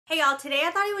Hey y'all, today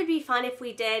I thought it would be fun if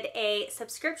we did a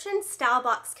subscription style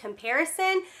box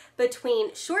comparison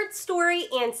between Short Story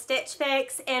and Stitch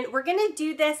Fix, and we're gonna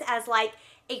do this as like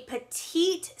a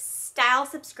petite style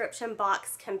subscription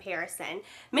box comparison.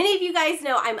 Many of you guys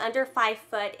know I'm under 5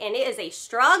 foot and it is a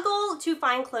struggle to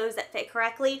find clothes that fit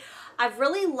correctly. I've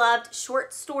really loved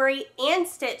Short Story and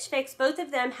Stitch Fix. Both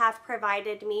of them have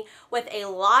provided me with a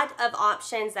lot of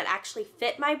options that actually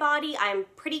fit my body. I'm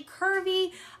pretty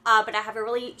curvy, but I have a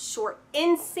really short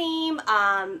inseam.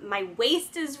 My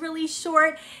waist is really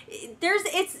short.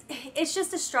 It's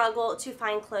just a struggle to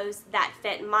find clothes that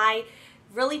fit my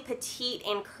really petite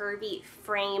and curvy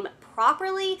frame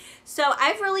properly. So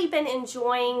I've really been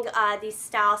enjoying these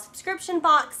style subscription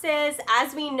boxes.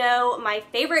 As we know, my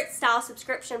favorite style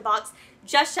subscription box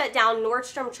just shut down,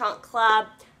 Nordstrom Trunk Club.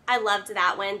 I loved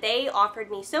that one. They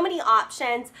offered me so many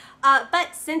options, but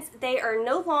since they are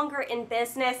no longer in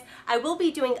business, I will be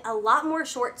doing a lot more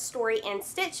Short Story and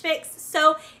Stitch Fix.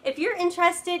 So if you're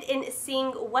interested in seeing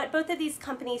what both of these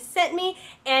companies sent me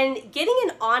and getting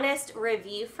an honest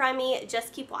review from me,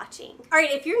 just keep watching. All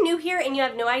right, if you're new here and you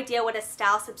have no idea what a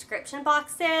style subscription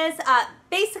box is,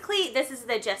 basically this is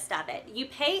the gist of it. You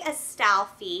pay a style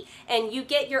fee and you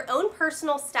get your own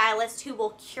personal stylist who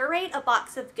will curate a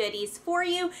box of goodies for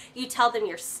you. You tell them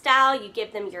your style, you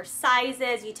give them your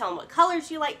sizes, you tell them what colors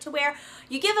you like to wear,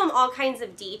 you give them all kinds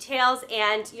of details,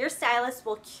 and your stylist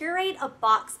will curate a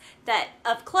box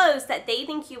of clothes that they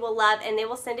think you will love, and they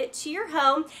will send it to your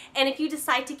home. And if you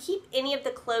decide to keep any of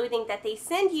the clothing that they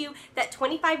send you, that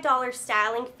 $25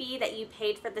 styling fee that you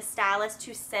paid for the stylist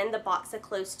to send the box of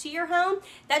clothes to your home,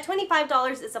 that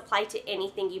 $25 is applied to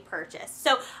anything you purchase.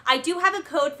 So I do have a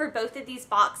code for both of these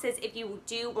boxes if you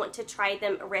do want to try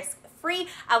them risk-free.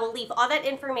 I will leave all that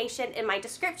information in my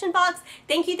description box.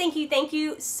 Thank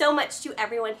you so much to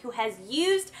everyone who has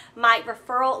used my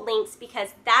referral links, because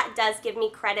that does give me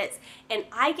credits and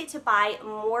I get to buy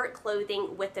more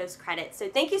clothing with those credits. So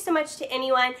thank you so much to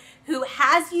anyone who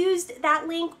has used that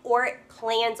link or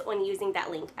plans on using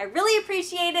that link. I really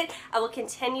appreciate it. I will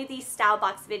continue these style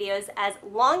box videos as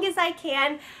long as I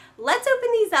can. Let's open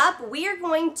these up. We are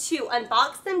going to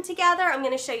unbox them together. I'm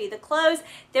going to show you the clothes.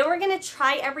 Then we're going to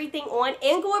try everything on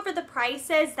and go over the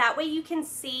prices. That way you can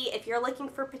see, if you're looking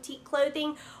for petite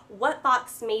clothing, what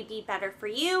box may be better for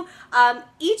you.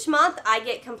 Each month I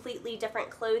get completely different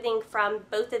clothing from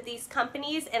both of these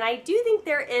companies, and I do think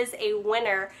there is a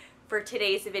winner for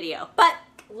today's video. But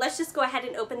let's just go ahead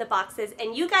and open the boxes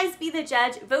and you guys be the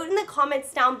judge. Vote in the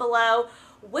comments down below.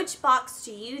 Which box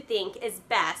do you think is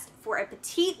best for a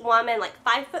petite woman like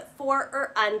 5'4"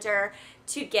 or under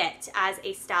to get as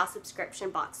a style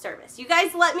subscription box service? You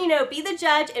guys let me know, be the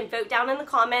judge, and vote down in the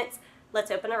comments.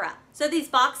 Let's open her up. So these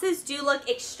boxes do look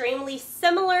extremely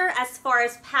similar as far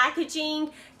as packaging.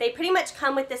 They pretty much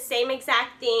come with the same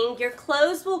exact thing. Your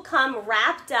clothes will come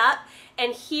wrapped up,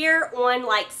 and here on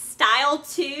like Style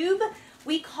Tube,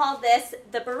 we call this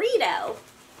the burrito,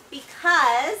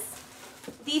 because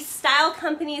these style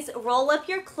companies roll up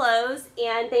your clothes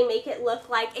and they make it look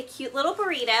like a cute little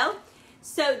burrito.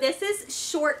 So this is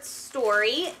Short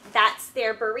Story. That's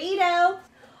their burrito.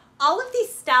 All of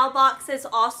these style boxes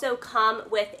also come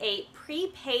with a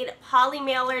prepaid poly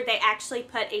mailer. They actually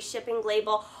put a shipping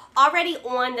label already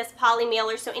on this poly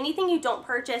mailer. So anything you don't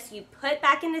purchase, you put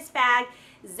back in this bag,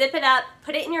 zip it up,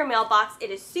 put it in your mailbox.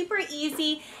 It is super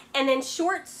easy. And then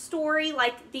Short Story,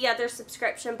 like the other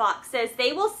subscription boxes,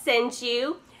 they will send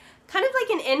you kind of like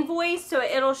an invoice, so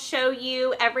it'll show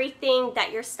you everything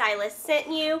that your stylist sent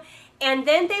you. And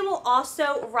then they will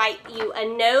also write you a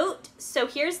note. So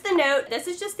here's the note. This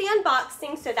is just the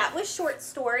unboxing. So that was Short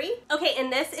Story. Okay,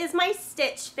 and this is my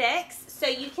Stitch Fix. So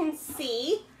you can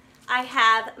see I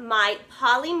have my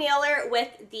poly mailer with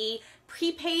the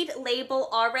prepaid label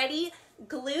already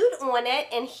glued on it,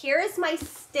 and here is my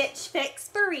Stitch Fix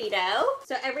burrito.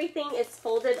 So everything is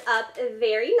folded up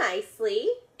very nicely.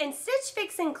 And Stitch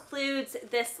Fix includes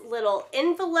this little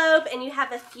envelope, and you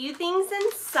have a few things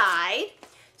inside.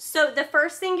 So the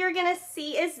first thing you're gonna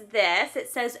see is this. It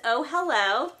says, "Oh,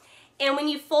 hello." And when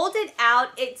you fold it out,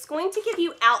 it's going to give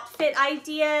you outfit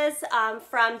ideas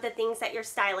from the things that your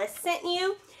stylist sent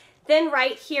you. Then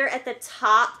right here at the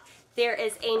top, there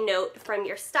is a note from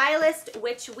your stylist,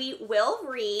 which we will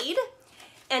read.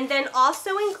 And then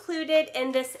also included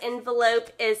in this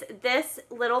envelope is this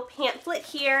little pamphlet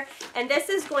here. And this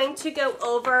is going to go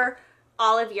over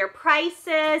all of your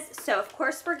prices. So of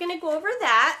course we're gonna go over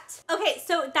that. Okay,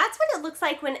 so that's what it looks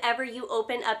like whenever you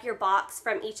open up your box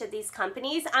from each of these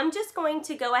companies. I'm just going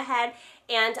to go ahead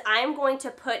and I'm going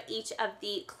to put each of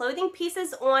the clothing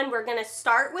pieces on. We're gonna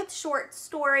start with Short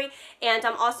Story, and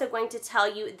I'm also going to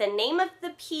tell you the name of the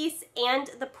piece and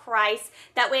the price.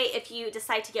 That way, if you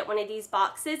decide to get one of these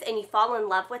boxes and you fall in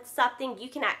love with something, you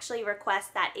can actually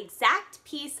request that exact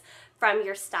piece from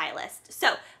your stylist.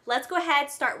 So let's go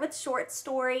ahead, start with Short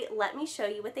Story. Let me show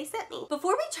you what they sent me.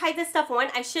 Before we try this stuff on,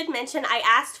 I should mention I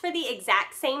asked for the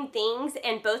exact same things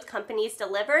and both companies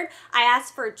delivered. I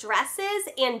asked for dresses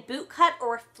and bootcut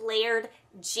or flared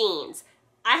jeans.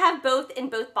 I have both in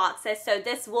both boxes, so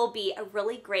this will be a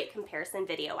really great comparison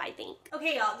video, I think.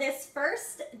 Okay, y'all, this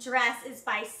first dress is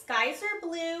by Skies Are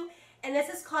Blue, and this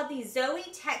is called the Zoe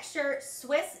Texture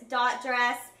Swiss Dot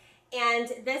Dress. And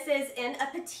this is in a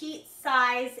petite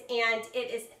size, and it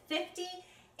is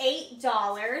 $58.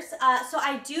 So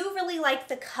I do really like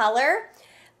the color.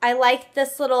 I like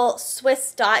this little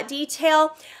Swiss dot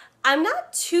detail. I'm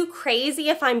not too crazy,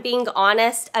 if I'm being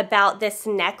honest, about this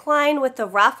neckline with the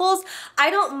ruffles. I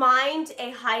don't mind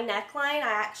a high neckline.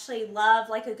 I actually love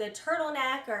like a good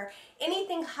turtleneck or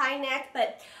anything high neck,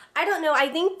 but I don't know. I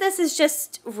think this is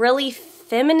just really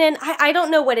feminine. I don't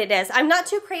know what it is. I'm not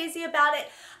too crazy about it.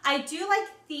 I do like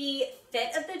the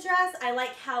fit of the dress. I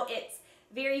like how it's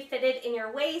very fitted in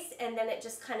your waist and then it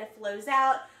just kind of flows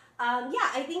out. Yeah,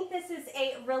 I think this is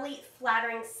a really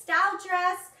flattering style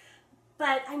dress,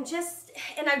 but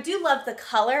and I do love the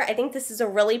color. I think this is a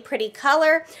really pretty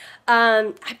color,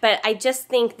 but I just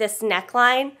think this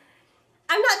neckline,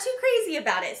 I'm not too crazy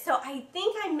about it. So I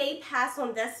think I may pass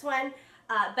on this one,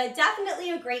 but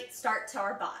definitely a great start to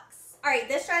our box. All right,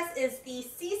 this dress is the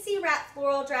CC Wrap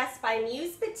Floral Dress by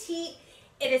Muse Petite.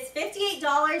 It is $58.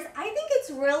 I think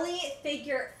it's really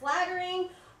figure flattering.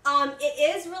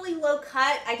 It is really low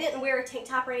cut. I didn't wear a tank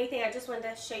top or anything. I just wanted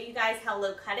to show you guys how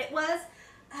low cut it was.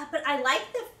 But I like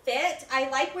the fit. I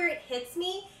like where it hits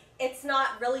me. It's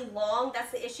not really long.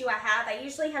 That's the issue I have. I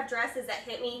usually have dresses that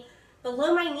hit me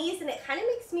below my knees and it kind of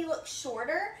makes me look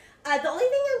shorter. The only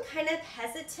thing I'm kind of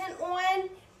hesitant on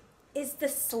is the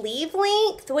sleeve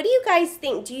length. What do you guys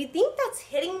think? Do you think that's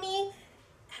hitting me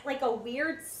at like a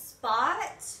weird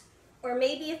spot? Or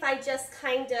maybe if I just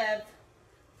kind of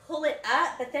pull it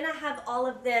up, but then I have all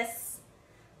of this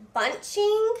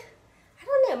bunching. I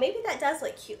don't know, maybe that does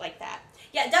look cute like that.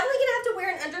 Yeah, definitely gonna have to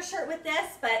wear an undershirt with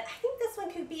this, but I think this one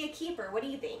could be a keeper. What do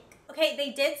you think? Okay,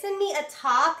 they did send me a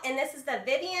top, and this is the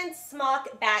Vivian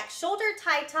Smock Back Shoulder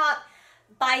Tie Top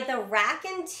by the Rack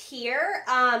and Tier,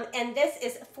 and this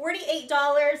is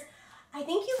 $48. I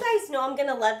think you guys know I'm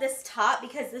gonna love this top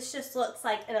because this just looks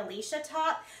like an Alicia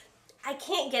top. I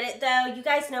can't get it though. You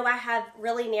guys know I have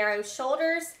really narrow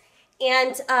shoulders,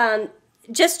 and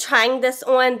just trying this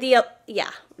on,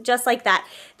 yeah, just like that.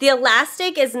 The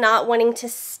elastic is not wanting to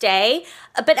stay,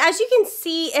 but as you can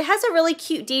see, it has a really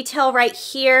cute detail right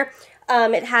here.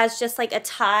 It has just like a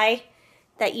tie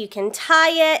that you can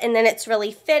tie it, and then it's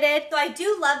really fitted. So I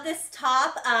do love this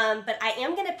top, but I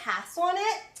am gonna pass on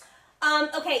it.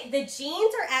 Okay, the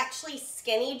jeans are actually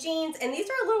skinny jeans, and these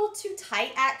are a little too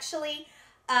tight actually.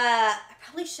 I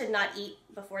probably should not eat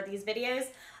before these videos.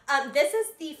 This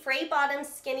is the Frey Bottom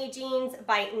Skinny Jeans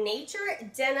by Nature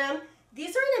Denim.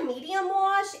 These are in a medium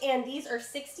wash, and these are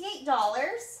 $68.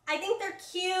 I think they're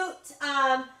cute.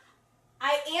 I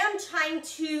am trying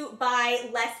to buy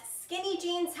less skinny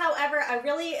jeans. However, I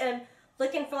really am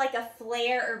looking for like a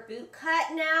flare or boot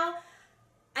cut now.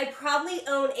 I probably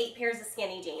own 8 pairs of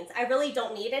skinny jeans. I really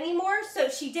don't need any more. So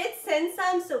she did send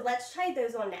some, so let's try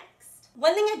those on next.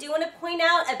 One thing I do want to point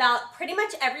out about pretty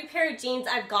much every pair of jeans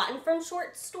I've gotten from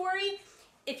Short Story,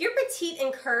 if you're petite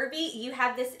and curvy, you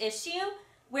have this issue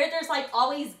where there's like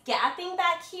always gapping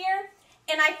back here.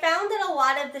 And I found that a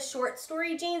lot of the Short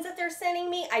Story jeans that they're sending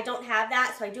me, I don't have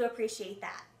that, so I do appreciate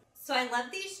that. So I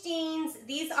love these jeans.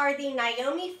 These are the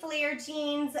Naomi Flare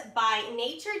jeans by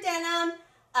Nature Denim,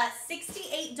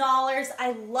 $68.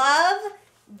 I love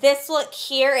this look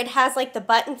here. It has like the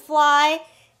button fly,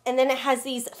 and then it has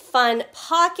these fun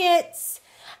pockets.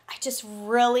 I just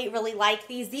really, really like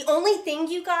these. The only thing,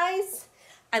 you guys,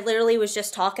 I literally was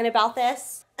just talking about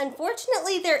this.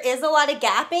 Unfortunately, there is a lot of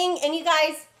gapping, and you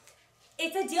guys,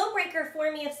 it's a deal breaker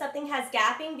for me if something has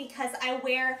gapping because I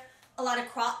wear a lot of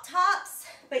crop tops.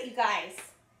 But you guys,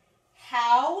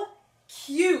 how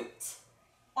cute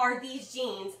are these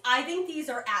jeans? I think these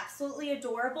are absolutely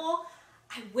adorable.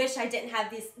 I wish I didn't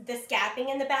have this gapping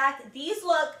in the back. These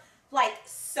look like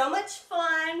so much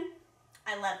fun.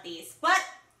 I love these. But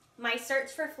My search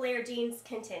for flare jeans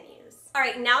continues. All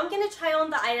right, now I'm gonna try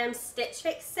on the items Stitch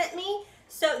Fix sent me.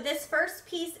 So this first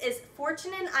piece is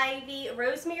Fortune and Ivy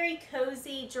Rosemary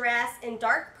Cozy dress in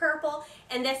dark purple,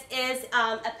 and this is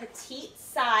a petite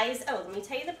size. Oh, let me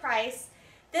tell you the price.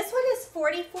 This one is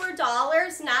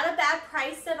 $44, not a bad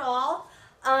price at all.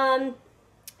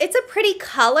 It's a pretty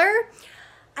color.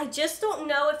 I just don't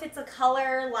know if it's a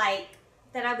color like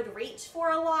that I would reach for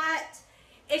a lot.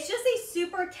 It's just a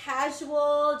super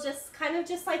casual, just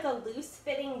like a loose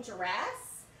fitting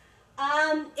dress.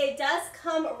 It does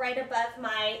come right above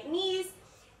my knees.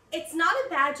 It's not a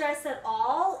bad dress at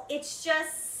all. It's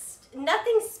just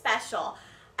nothing special.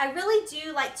 I really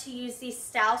do like to use these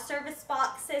style service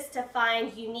boxes to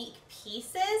find unique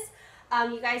pieces.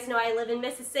 You guys know I live in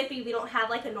Mississippi. We don't have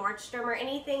like a Nordstrom or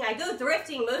anything. I go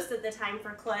thrifting most of the time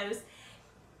for clothes.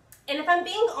 And if I'm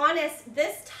being honest,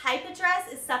 this type of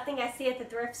dress is something I see at the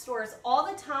thrift stores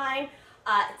all the time.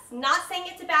 It's not saying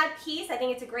it's a bad piece. I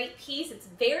think it's a great piece. It's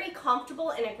very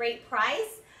comfortable and a great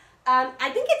price. I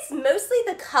think it's mostly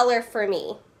the color for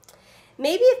me.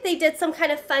 Maybe if they did some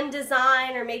kind of fun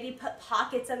design or maybe put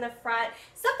pockets in the front,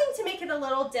 something to make it a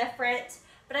little different,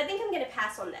 but I think I'm going to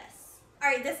pass on this. All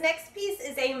right, this next piece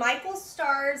is a Michael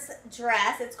Stars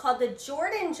dress. It's called the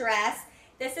Jordan dress.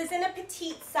 This is in a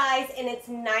petite size and it's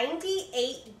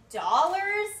 $98.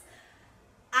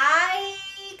 I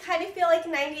kind of feel like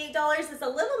 $98 is a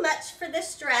little much for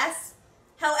this dress.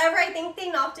 However, I think they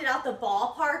knocked it out the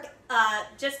ballpark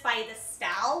just by the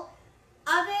style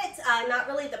of it, not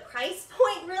really the price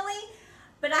point really.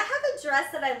 But I have a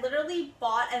dress that I literally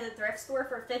bought at a thrift store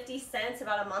for 50 cents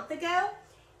about a month ago.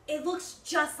 It looks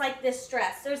just like this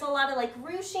dress. There's a lot of like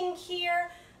ruching here,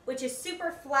 which is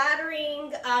super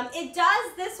flattering.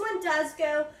 This one does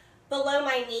go below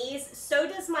my knees. So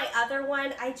does my other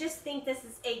one. I just think this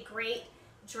is a great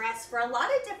dress for a lot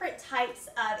of different types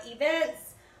of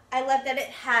events. I love that it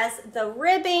has the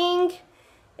ribbing.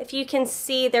 If you can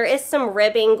see, there is some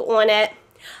ribbing on it.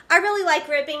 I really like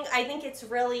ribbing. I think it's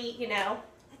really, I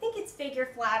think it's figure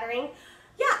flattering.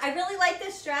 Yeah, I really like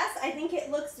this dress. I think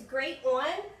it looks great on.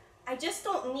 I just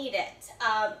don't need it,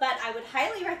 but I would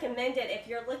highly recommend it if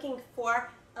you're looking for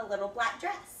a little black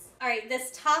dress. All right,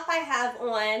 this top I have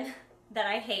on that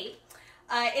I hate.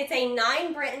 It's a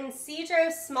 9 Britain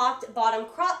Cedro smocked bottom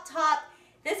crop top.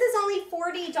 This is only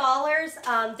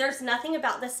 $40. There's nothing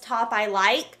about this top I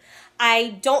like.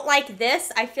 I don't like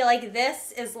this. I feel like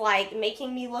this is like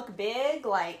making me look big.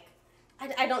 Like,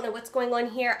 I don't know what's going on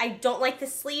here. I don't like the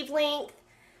sleeve length.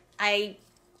 I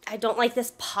don't like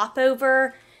this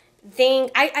popover thing.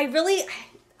 I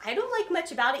don't like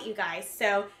much about it, you guys.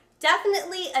 So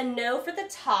definitely a no for the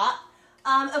top.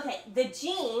 Okay, the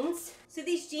jeans. So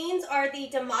these jeans are the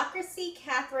Democracy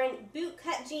Catherine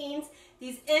bootcut jeans.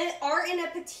 These are in a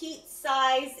petite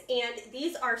size and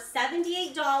these are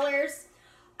 $78.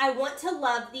 I want to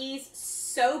love these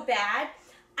so bad.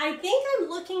 I think I'm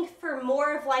looking for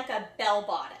more of like a bell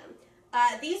bottom.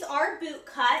 These are boot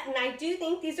cut and I do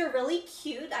think these are really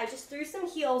cute. I just threw some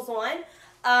heels on.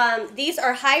 These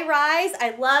are high rise.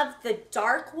 I love the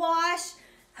dark wash.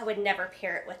 I would never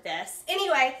pair it with this.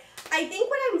 Anyway, I think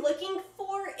what I'm looking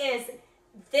for is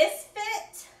this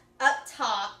fit up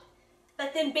top,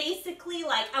 but then basically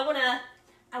like I want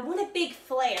a big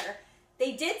flare.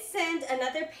 They did send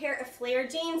another pair of flare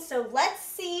jeans, so let's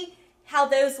see how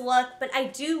those look, but I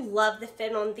do love the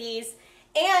fit on these.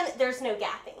 And there's no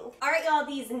gapping. All right, y'all,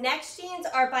 these next jeans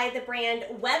are by the brand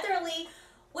Weatherly,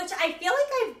 which I feel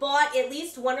like I've bought at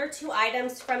least 1 or 2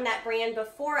 items from that brand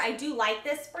before. I do like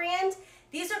this brand.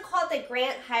 These are called the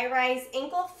Grant High Rise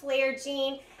Ankle Flare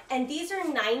Jean, and these are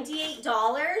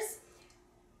 $98.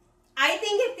 I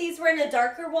think if these were in a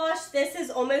darker wash, this is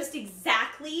almost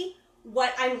exactly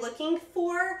what I'm looking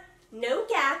for. No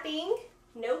gapping,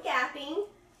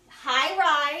 high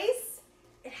rise.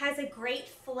 It has a great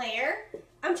flare.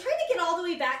 I'm trying to get all the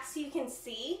way back so you can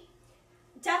see.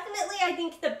 Definitely, I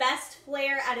think the best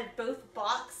flare out of both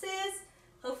boxes.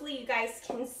 Hopefully you guys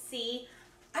can see.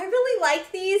 I really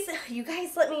like these. You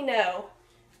guys let me know.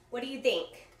 What do you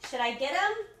think? Should I get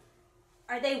them?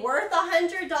 Are they worth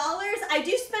 $100? I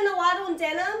do spend a lot on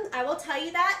denim. I will tell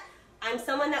you that. I'm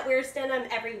someone that wears denim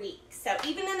every week. So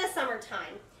even in the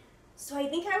summertime. So I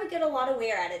think I would get a lot of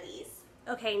wear out of these.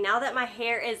 Okay, now that my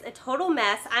hair is a total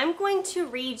mess, I'm going to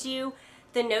read you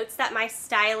the notes that my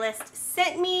stylist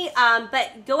sent me.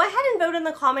 But go ahead and vote in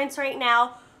the comments right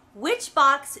now. Which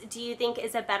box do you think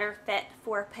is a better fit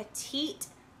for petite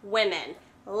women?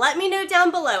 Let me know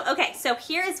down below. Okay, so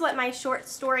here is what my short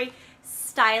story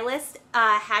stylist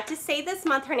had to say this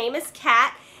month. Her name is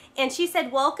Kat, and she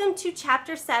said, "Welcome to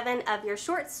chapter 7 of your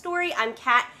short story. I'm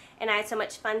Kat, and I had so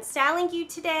much fun styling you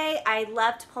today. I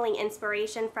loved pulling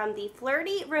inspiration from the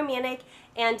flirty, romantic,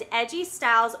 and edgy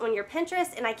styles on your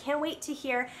Pinterest, and I can't wait to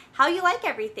hear how you like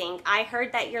everything. I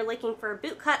heard that you're looking for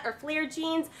bootcut or flare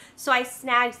jeans, so I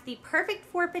snagged the perfect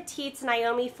for petites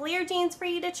Naomi flare jeans for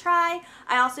you to try.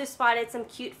 I also spotted some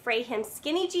cute fray hem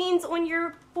skinny jeans on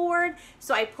your board,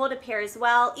 so I pulled a pair as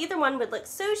well. Either one would look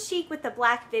so chic with the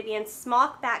black Vivian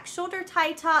smock back shoulder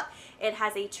tie top. It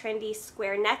has a trendy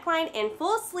square neckline and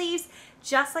full sleeves,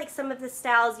 just like some of the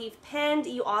styles you've pinned.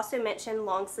 You also mentioned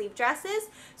long sleeve dresses,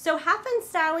 so have fun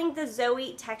styling the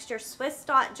Zoe texture Swiss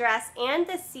dot dress and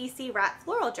the CC wrap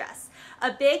floral dress.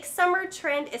 A big summer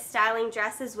trend is styling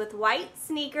dresses with white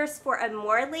sneakers for a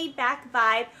more laid back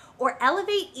vibe, or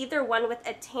elevate either one with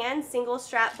a tan single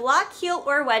strap block heel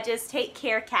or wedges. Take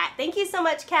care, Kat. Thank you so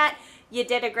much, Kat. You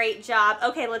did a great job.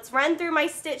 Okay, let's run through my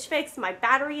Stitch Fix. My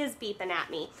battery is beeping at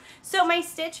me. So my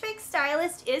Stitch Fix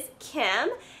stylist is Kim,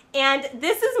 and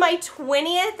this is my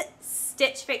 20th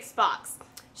Stitch Fix box.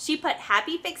 She put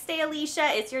Happy Fix Day, Alicia.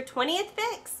 It's your 20th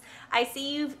fix. I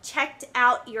see you've checked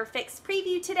out your fix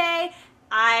preview today.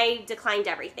 I declined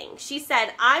everything. She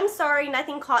said, I'm sorry,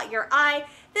 nothing caught your eye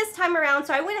this time around,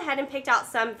 so I went ahead and picked out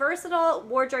some versatile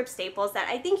wardrobe staples that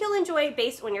I think you'll enjoy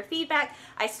based on your feedback.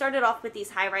 I started off with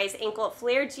these high-rise ankle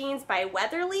flare jeans by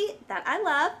Weatherly that I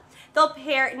love. They'll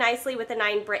pair nicely with a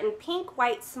 9 Britain pink,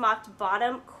 white smocked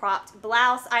bottom cropped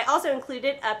blouse. I also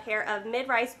included a pair of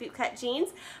mid-rise bootcut jeans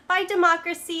by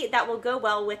Democracy that will go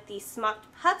well with the smocked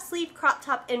puff sleeve crop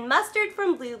top in mustard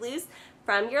from Lulu's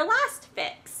from your last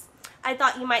fix. I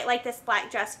thought you might like this black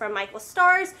dress from Michael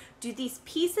Stars. Do these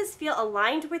pieces feel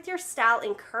aligned with your style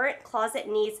and current closet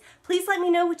needs? Please let me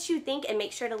know what you think and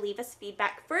make sure to leave us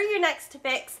feedback for your next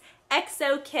fix.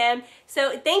 XO Kim.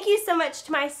 So thank you so much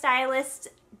to my stylist,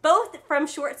 both from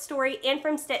Short Story and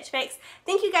from Stitch Fix. I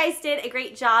think you guys did a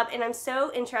great job, and I'm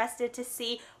so interested to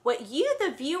see what you,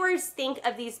 the viewers, think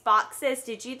of these boxes.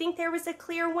 Did you think there was a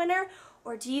clear winner?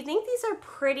 Or do you think these are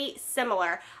pretty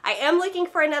similar? I am looking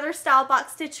for another style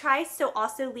box to try, so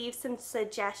also leave some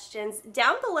suggestions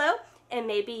down below, and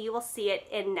maybe you will see it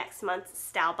in next month's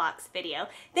style box video.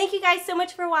 Thank you guys so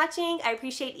much for watching. I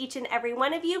appreciate each and every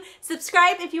one of you.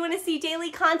 Subscribe if you want to see daily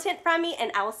content from me,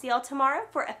 and I will see y'all tomorrow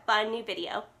for a fun new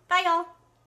video. Bye, y'all.